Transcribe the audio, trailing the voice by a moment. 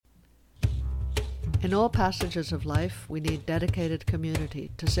In all passages of life, we need dedicated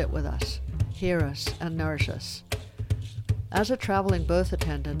community to sit with us, hear us, and nourish us. As a traveling birth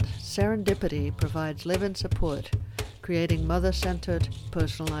attendant, Serendipity provides live-in support, creating mother-centered,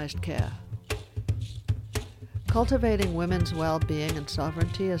 personalized care. Cultivating women's well-being and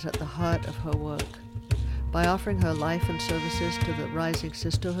sovereignty is at the heart of her work. By offering her life and services to the rising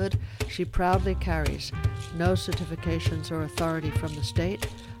sisterhood, she proudly carries no certifications or authority from the state,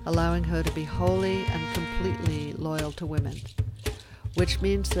 allowing her to be wholly and completely loyal to women, which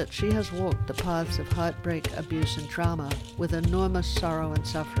means that she has walked the paths of heartbreak, abuse, and trauma with enormous sorrow and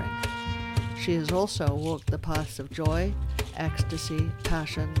suffering. She has also walked the paths of joy, ecstasy,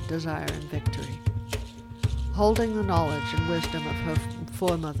 passion, desire, and victory. Holding the knowledge and wisdom of her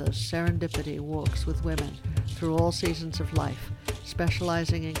foremothers, Serendipity walks with women through all seasons of life,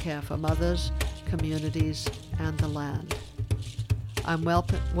 specializing in care for mothers, communities, and the land. I'm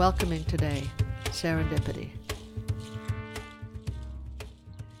welcoming today Serendipity.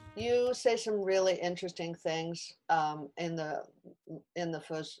 You say some really interesting things on the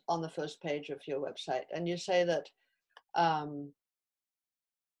first page of your website, and you say that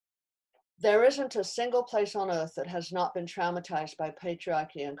there isn't a single place on earth that has not been traumatized by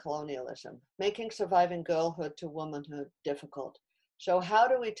patriarchy and colonialism, making surviving girlhood to womanhood difficult. So how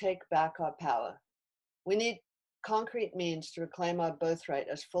do we take back our power? We need concrete means to reclaim our birthright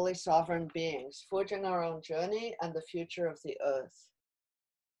as fully sovereign beings, forging our own journey and the future of the earth.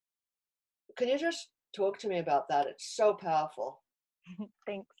 Can you just talk to me about that? It's so powerful.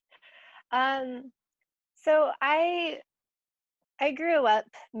 Thanks. So I grew up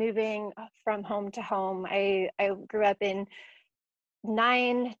moving from home to home. I grew up in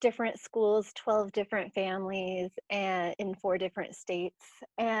 9 different schools, 12 different families, and in 4 different states.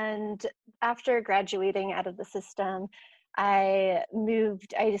 And after graduating out of the system, I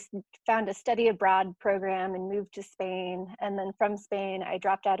just found a study abroad program and moved to Spain. And then from Spain, I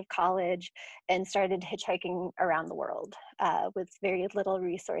dropped out of college and started hitchhiking around the world with very little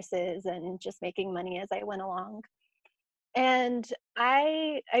resources and just making money as I went along. And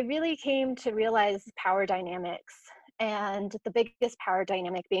I really came to realize power dynamics, and the biggest power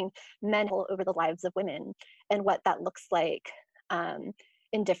dynamic being men over the lives of women and what that looks like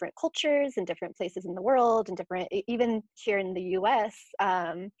in different cultures, in different places in the world, in different, even here in the US,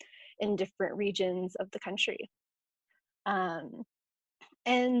 in different regions of the country. Um,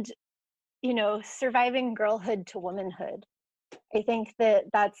 and, surviving girlhood to womanhood, I think that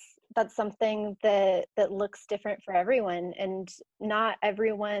that's something that looks different for everyone, and not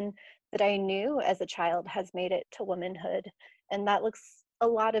everyone that I knew as a child has made it to womanhood, and that looks a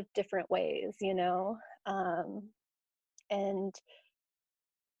lot of different ways. And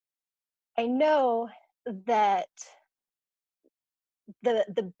I know that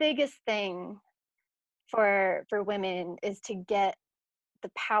the biggest thing for women is to get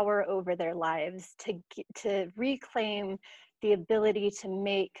the power over their lives, to reclaim the ability to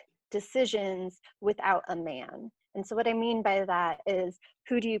make decisions without a man. And so what I mean by that is,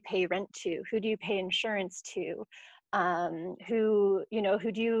 who do you pay rent to? Who do you pay insurance to? Who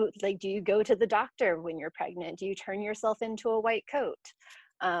do you like? Do you go to the doctor when you're pregnant? Do you turn yourself into a white coat?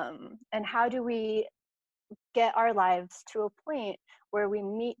 And how do we get our lives to a point where we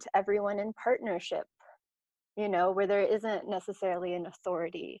meet everyone in partnership, where there isn't necessarily an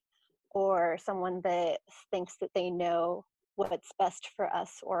authority or someone that thinks that they know what's best for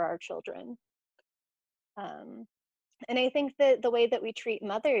us or our children. And I think that the way that we treat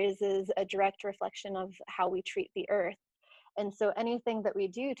mothers is a direct reflection of how we treat the earth. And so anything that we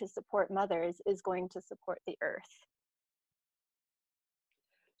do to support mothers is going to support the earth.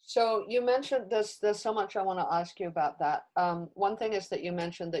 So you mentioned there's so much I want to ask you about that. One thing is that you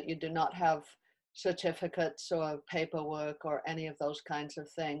mentioned that you do not have certificates or paperwork or any of those kinds of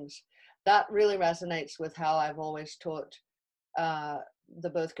things. That really resonates with how I've always taught the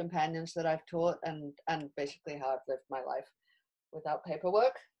birth companions that I've taught, and basically how I've lived my life without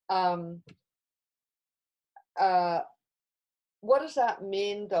paperwork. What does that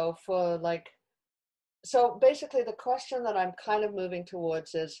mean though for so basically the question that I'm kind of moving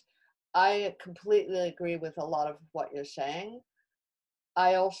towards is, I completely agree with a lot of what you're saying.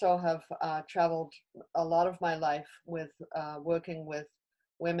 I also have traveled a lot of my life with working with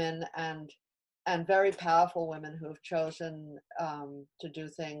women and very powerful women who have chosen to do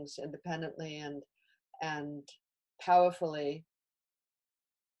things independently and powerfully.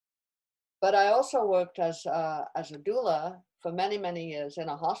 But I also worked as a doula for many years in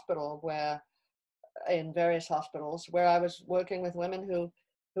a hospital in various hospitals where I was working with women who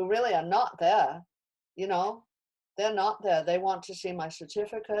really are not there, you know, They're not there. They want to see my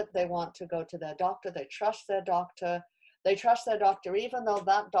certificate. They want to go to their doctor. They trust their doctor. They trust their doctor, even though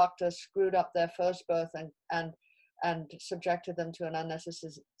that doctor screwed up their first birth and subjected them to an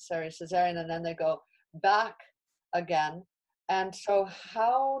unnecessary cesarean, and then they go back again. And so,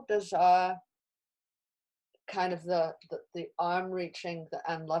 how does our kind of the arm reaching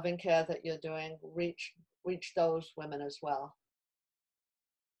and loving care that you're doing reach those women as well?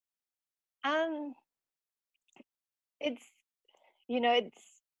 Um, it's, it's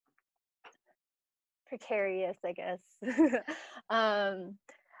precarious, I guess. um,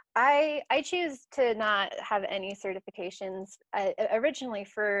 I choose to not have any certifications originally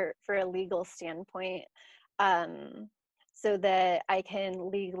for a legal standpoint, um, so that I can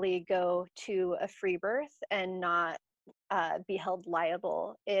legally go to a free birth and not be held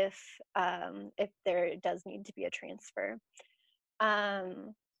liable if there does need to be a transfer.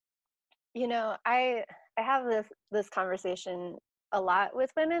 Um, I have this conversation a lot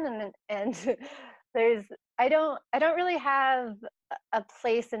with women, and there's I don't really have a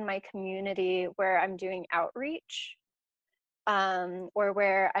place in my community where I'm doing outreach, or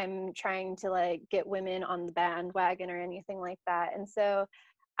where I'm trying to like get women on the bandwagon or anything like that. And so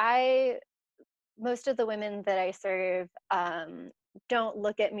I most of the women that I serve don't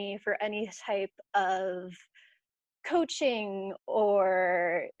look at me for any type of coaching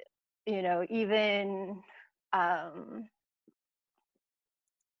or even um,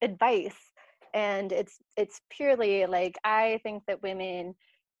 advice. And it's purely like, I think that women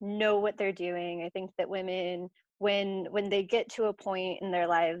know what they're doing. I think that women, when they get to a point in their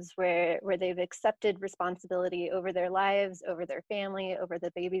lives where they've accepted responsibility over their lives, over their family, over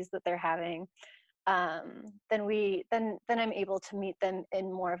the babies that they're having, then I'm able to meet them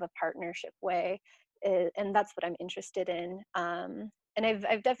in more of a partnership way. And that's what I'm interested in. And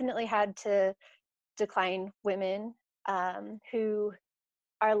I've definitely had to decline women who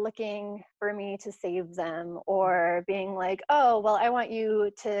are looking for me to save them, or being like, oh, well, I want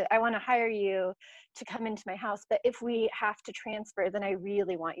to hire you to come into my house, but if we have to transfer, then I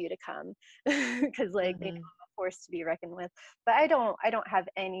really want you to come, because like they know Mm-hmm. I'm a force to be reckoned with. But I don't have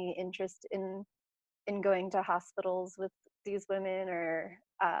any interest in going to hospitals with these women, or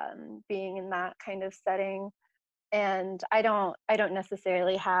being in that kind of setting. And I don't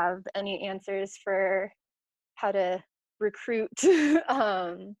necessarily have any answers for how to recruit women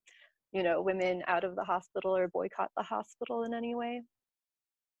out of the hospital or boycott the hospital in any way.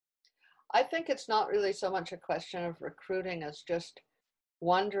 I think it's not really so much a question of recruiting as just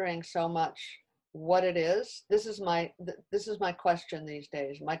wondering so much what it is. This is my question these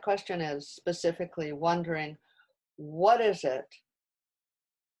days. My question is specifically wondering, what is it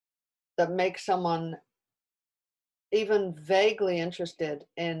that makes someone even vaguely interested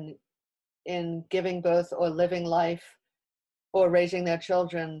in giving birth or living life or raising their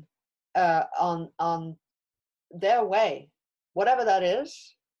children on their way, whatever that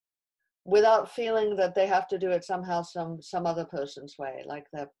is, without feeling that they have to do it somehow some other person's way, like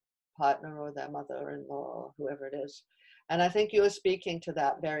their partner or their mother-in-law or whoever it is. And I think you are speaking to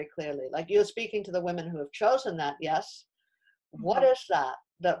that very clearly. Like, you're speaking to the women who have chosen that, yes. What Mhm. is that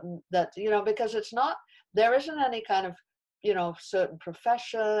because it's not, there isn't any kind of certain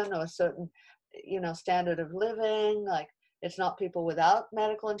profession or certain standard of living. Like, it's not people without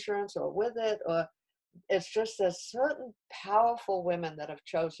medical insurance or with it, or it's just there's certain powerful women that have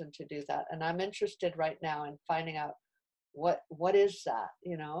chosen to do that, and I'm interested right now in finding out what is that.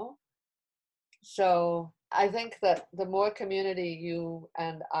 So I think that the more community you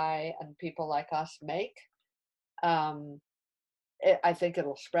and I and people like us make, um, I think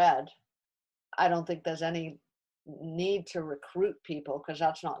it'll spread. I don't think there's any need to recruit people, because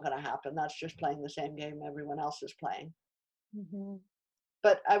that's not going to happen. That's just playing the same game everyone else is playing. Mhm.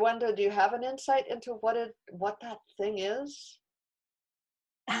 But I wonder, do you have an insight into what that thing is?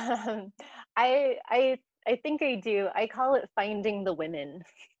 Um, I think I do. I call it finding the women,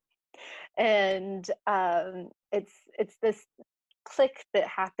 and it's this click that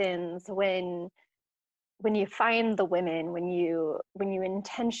happens when you find the women, when you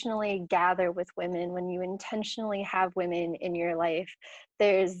intentionally gather with women, when you intentionally have women in your life.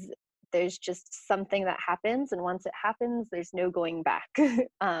 There's just something that happens, and once it happens, there's no going back.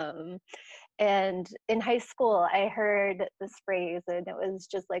 um, and in high school, I heard this phrase, and it was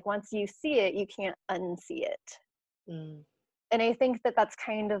just like, once you see it, you can't unsee it. Mm, And I think that that's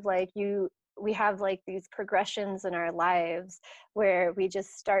kind of like, we have like these progressions in our lives where we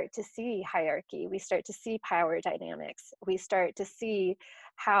just start to see hierarchy, we start to see power dynamics, we start to see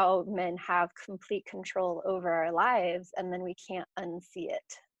how men have complete control over our lives, and then we can't unsee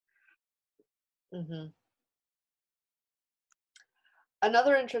it. hmm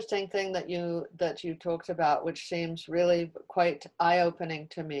Another interesting thing that you talked about, which seems really quite eye-opening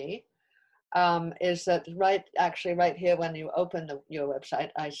to me, is that right here when you open your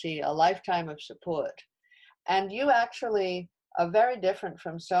website, I see a lifetime of support, and you actually are very different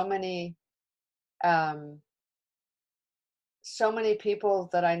from um, so many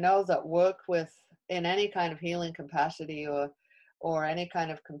people that I know that work with in any kind of healing capacity or any kind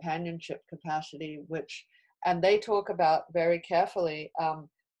of companionship capacity, which and they talk about very carefully,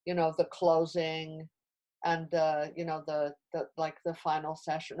 the closing and the like the final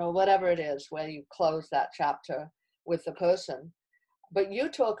session or whatever it is where you close that chapter with the person. But you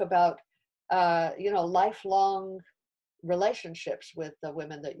talk about lifelong relationships with the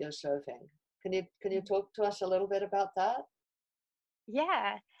women that you're serving. Can you talk to us a little bit about that?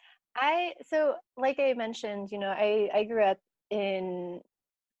 Yeah. So like I mentioned, I grew up in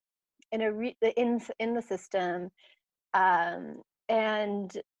in the system, um,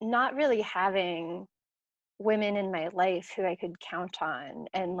 and not really having women in my life who I could count on,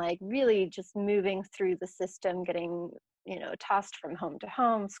 and like really just moving through the system, getting, tossed from home to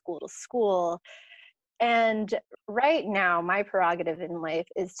home, school to school. And right now, my prerogative in life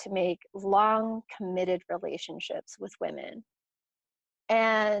is to make long, committed relationships with women.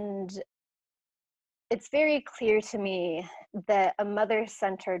 And it's very clear to me that a mother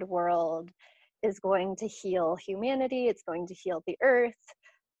centered world is going to heal humanity, it's going to heal the earth.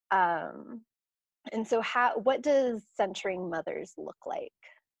 Um, and so, what does centering mothers look like?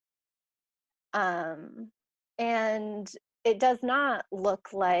 Um, and it does not look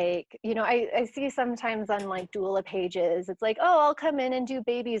like, I see sometimes on like doula pages, it's like, oh, I'll come in and do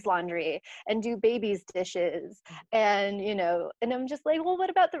baby's laundry and do baby's dishes. And I'm just like, well, what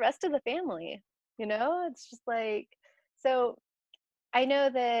about the rest of the family? It's just like, so I know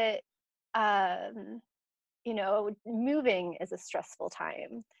that, um, moving is a stressful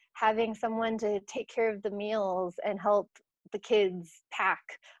time. Having someone to take care of the meals and help the kids pack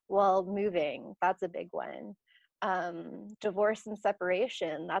while moving, that's a big one. Divorce and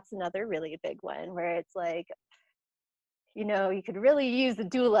separation, that's another really big one where it's like, you could really use a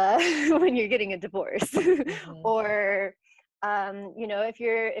doula when you're getting a divorce. Mm-hmm. Or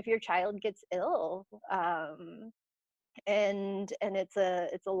if your child gets ill, and it's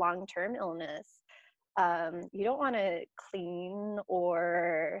a long-term illness, you don't want to clean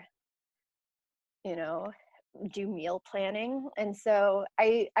or you know do meal planning. And so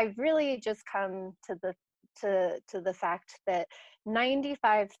I've really just come to the fact that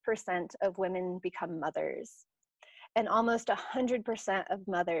 95% of women become mothers, and almost 100% of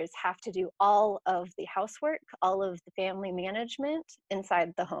mothers have to do all of the housework, all of the family management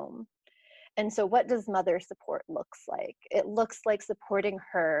inside the home. And so what does mother support looks like? It looks like supporting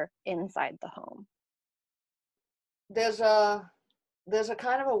her inside the home. There's a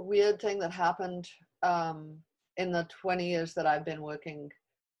kind of a weird thing that happened in the 20 years that I've been working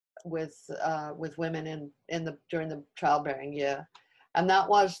with women in the during the childbearing year, and that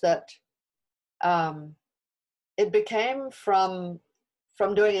was that um, it became from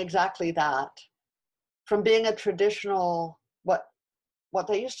doing exactly that, from being a traditional what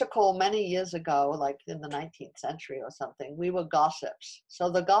they used to call many years ago, like in the 19th century or something, we were gossips. So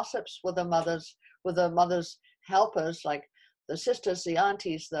the gossips were the mothers helpers, like the sisters, the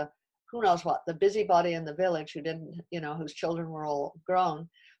aunties, the who knows what, the busybody in the village who didn't, whose children were all grown,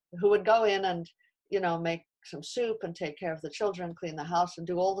 who would go in and, make some soup and take care of the children, clean the house, and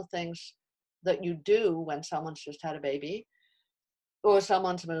do all the things that you do when someone's just had a baby, or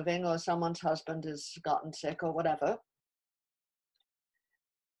someone's moving, or someone's husband has gotten sick, or whatever.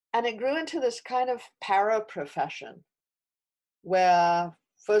 And it grew into this kind of para profession where,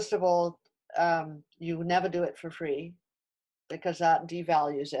 first of all, you never do it for free because that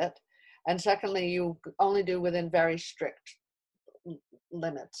devalues it. And secondly, you only do within very strict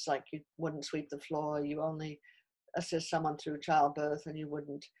limits, like you wouldn't sweep the floor, you only assist someone through childbirth, and you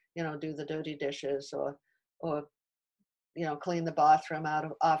wouldn't, do the dirty dishes or clean the bathroom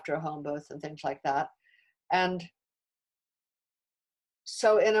after a home birth and things like that. And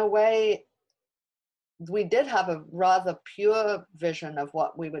so in a way, we did have a rather pure vision of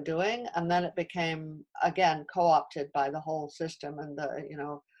what we were doing, and then it became again co-opted by the whole system and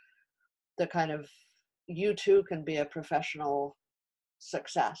the kind of, you too can be a professional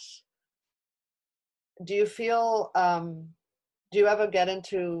success. Do you feel do you ever get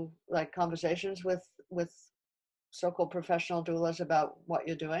into like conversations with so-called professional doulas about what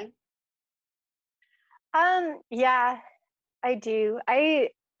you're doing? Yeah, I do.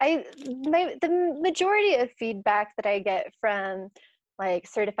 The majority of feedback that I get from like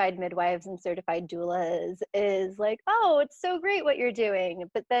certified midwives and certified doulas is like, oh, it's so great what you're doing.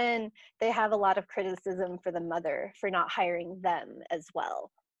 But then they have a lot of criticism for the mother for not hiring them as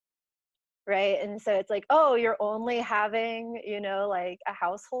well. Right. And so it's like, oh, you're only having, like a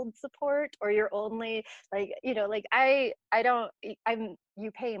household support, or you're only like, like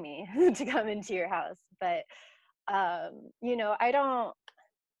you pay me to come into your house. But, I don't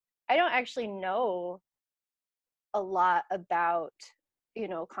actually know a lot about,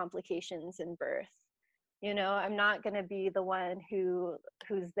 complications in birth. I'm not going to be the one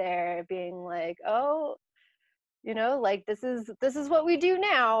who's there being like, oh, like this is what we do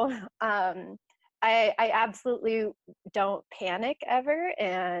now. I absolutely don't panic ever.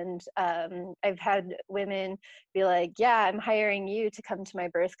 And I've had women be like, yeah, I'm hiring you to come to my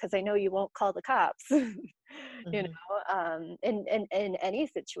birth because I know you won't call the cops. Mm-hmm. In any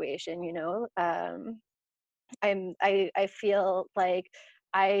situation, I feel like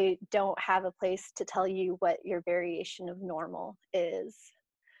I don't have a place to tell you what your variation of normal is.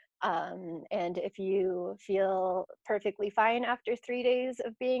 And if you feel perfectly fine after 3 days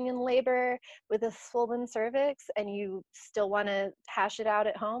of being in labor with a swollen cervix and you still want to hash it out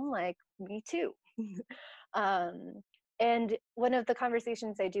at home, like me too. um, and one of the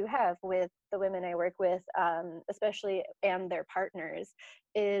conversations I do have with the women I work with, especially and their partners,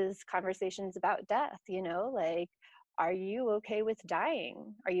 is conversations about death, like, are you okay with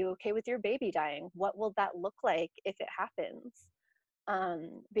dying? Are you okay with your baby dying? What will that look like if it happens?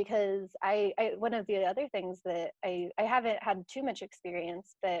 Because I one of the other things that I haven't had too much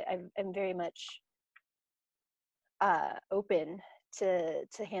experience, but I'm very much open to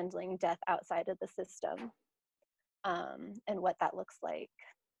handling death outside of the system, and what that looks like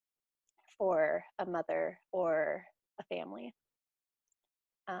for a mother or a family.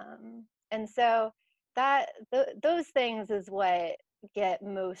 And so those things is what get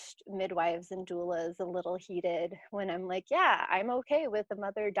most midwives and doulas a little heated when I'm like, yeah, I'm okay with a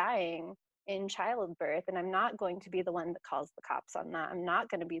mother dying in childbirth, and I'm not going to be the one that calls the cops on that. I'm not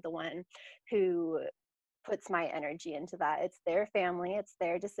going to be the one who puts my energy into that. It's their family, it's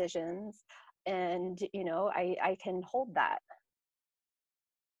their decisions, and I can hold that.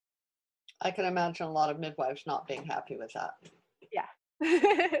 I can imagine a lot of midwives not being happy with that. Yeah.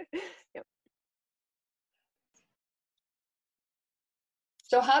 Yep.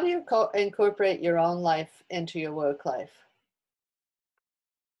 So how do you incorporate your own life into your work life?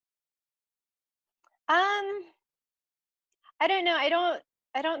 Um, I don't know. I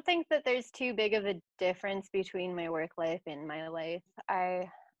don't think that there's too big of a difference between my work life and my life. I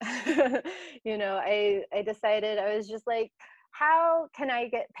I decided, I was just like, how can I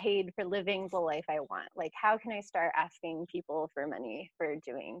get paid for living the life I want? Like, how can I start asking people for money for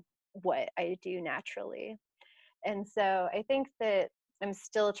doing what I do naturally? And so I think that I'm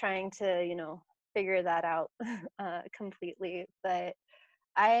still trying to, figure that out completely. But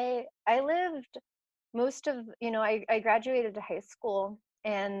I lived most of, I graduated high school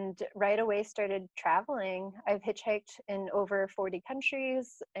and right away started traveling. I've hitchhiked in over 40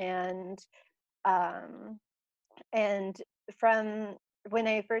 countries, um, and from when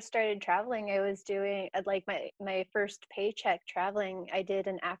I first started traveling, I was doing like my first paycheck traveling. I did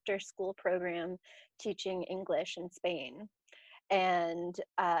an after school program teaching English in Spain, and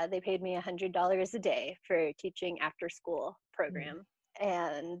they paid me $100 a day for teaching after school program.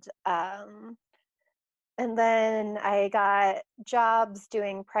 And and then I got jobs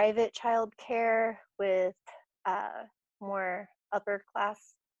doing private childcare with uh, more upper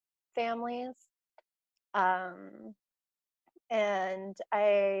class families. Um, and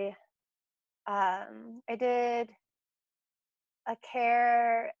I did a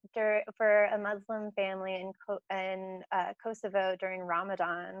care for a Muslim family in Kosovo during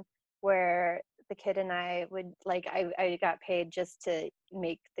Ramadan, where the kid and I would like I got paid just to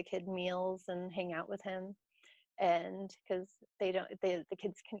make the kid meals and hang out with him, and because the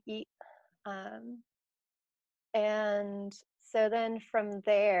kids can eat. um, and so then from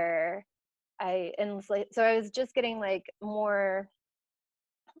there so I was just getting like more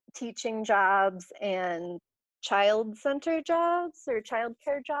teaching jobs and child center jobs or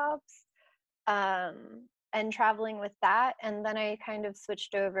childcare jobs, and traveling with that. And then I kind of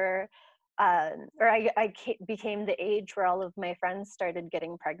switched over, or became the age where all of my friends started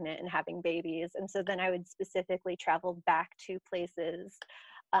getting pregnant and having babies. And so then I would specifically travel back to places,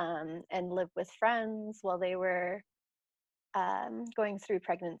 and live with friends while they were going through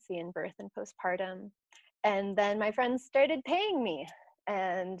pregnancy and birth and postpartum. And then my friends started paying me.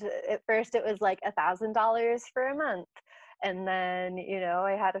 And at first it was like $1,000 for a month. And then,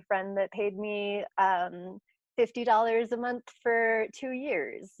 I had a friend that paid me $50 a month for 2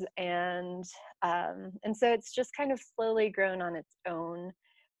 years. And so it's just kind of slowly grown on its own.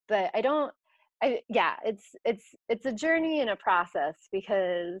 But it's a journey and a process,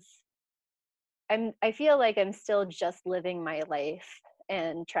 because I feel like I'm still just living my life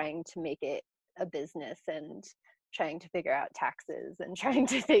and trying to make it a business, and trying to figure out taxes, and trying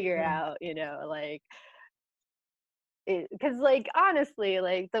to figure out, like, because, like, honestly,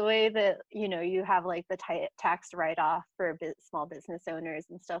 like, the way that, you have, like, the tax write-off for small business owners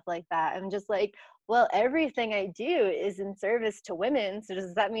and stuff like that, I'm just like, well, everything I do is in service to women, so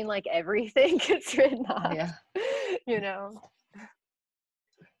does that mean, like, everything gets written off? Yeah.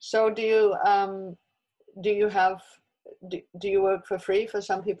 So do you work for free for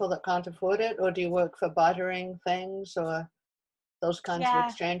some people that can't afford it, or do you work for bartering things or those kinds of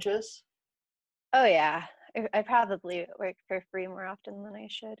exchanges? Oh yeah, I probably work for free more often than I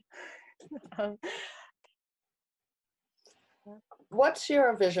should. What's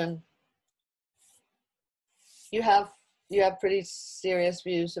your vision? You have pretty serious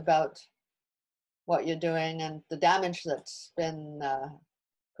views about what you're doing and the damage that's been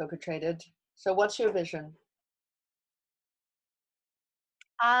perpetrated. So what's your vision?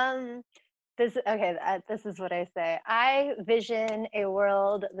 This is what I say. I vision a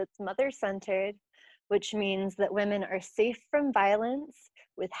world that's mother-centered, which means that women are safe from violence,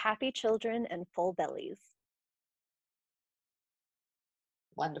 with happy children and full bellies.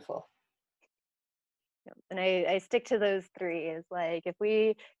 Wonderful. And I stick to those three. Is like, if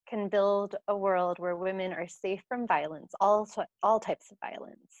we can build a world where women are safe from violence, all types of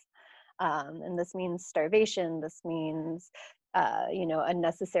violence, and this means starvation, this means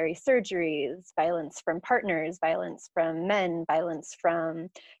unnecessary surgeries, violence from partners, violence from men, violence from,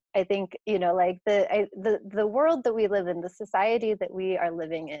 I think, like, the world that we live in, the society that we are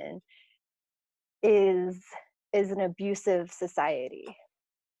living in, is an abusive society.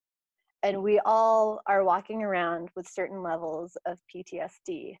 And we all are walking around with certain levels of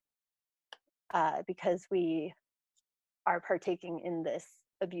PTSD because we are partaking in this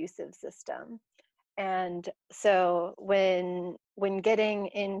abusive system. And so when getting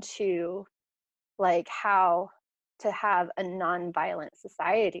into, like, how to have a non-violent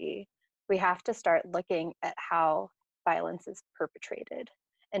society, we have to start looking at how violence is perpetrated,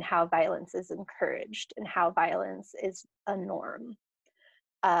 and how violence is encouraged, and how violence is a norm.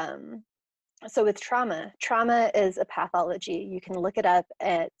 So with trauma is a pathology. You can look it up.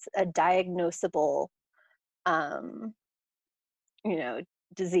 It's a diagnosable,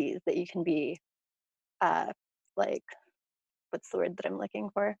 disease that you can be, like, what's the word that I'm looking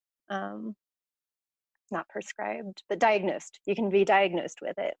for? Not prescribed, but diagnosed. You can be diagnosed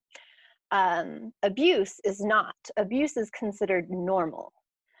with it. Abuse is not. Abuse is considered normal.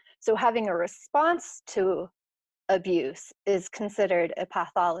 So having a response to abuse is considered a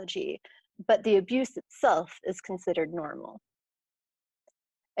pathology, but the abuse itself is considered normal.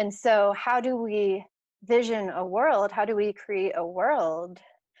 And so how do we vision a world? How do we create a world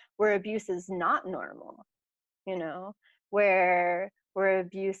where abuse is not normal? Where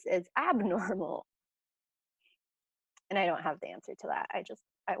abuse is abnormal? And I don't have the answer to that.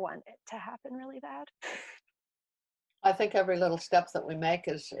 I want it to happen really bad. I think every little step that we make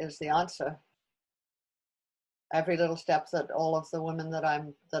is the answer. Every little step that all of the women that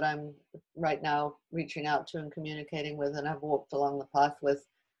I'm right now reaching out to and communicating with, and have walked along the path with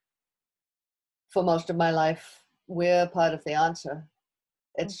for most of my life, we're part of the answer.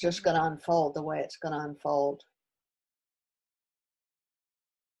 It's just going to unfold the way it's going to unfold.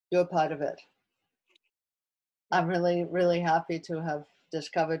 You're part of it. I'm really, really happy to have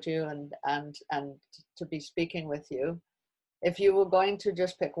discovered you and to be speaking with you. If you were going to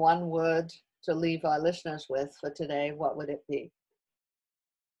just pick one word to leave our listeners with for today, what would it be?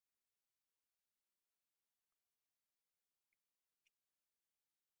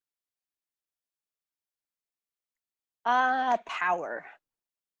 Power.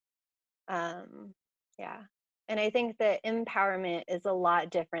 Yeah. And I think that empowerment is a lot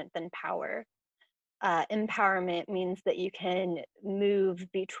different than power. Empowerment means that you can move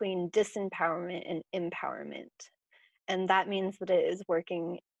between disempowerment and empowerment. And that means that it is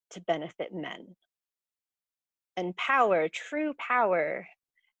working to benefit men. And power, true power,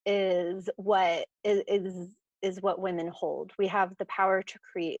 is what women hold. We have the power to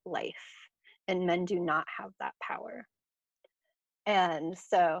create life, and men do not have that power. And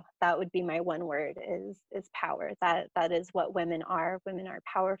so that would be my one word, is power. That is what women are. Women are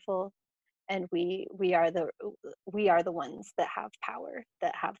powerful, and we are the ones that have power,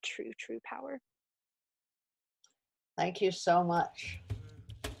 that have true power. Thank you so much.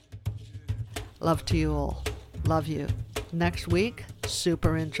 Love to you all. Love you. Next week,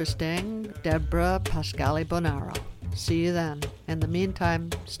 super interesting, Deborah Pascali Bonaro. See you then. In the meantime,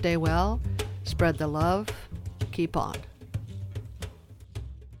 stay well, spread the love, keep on.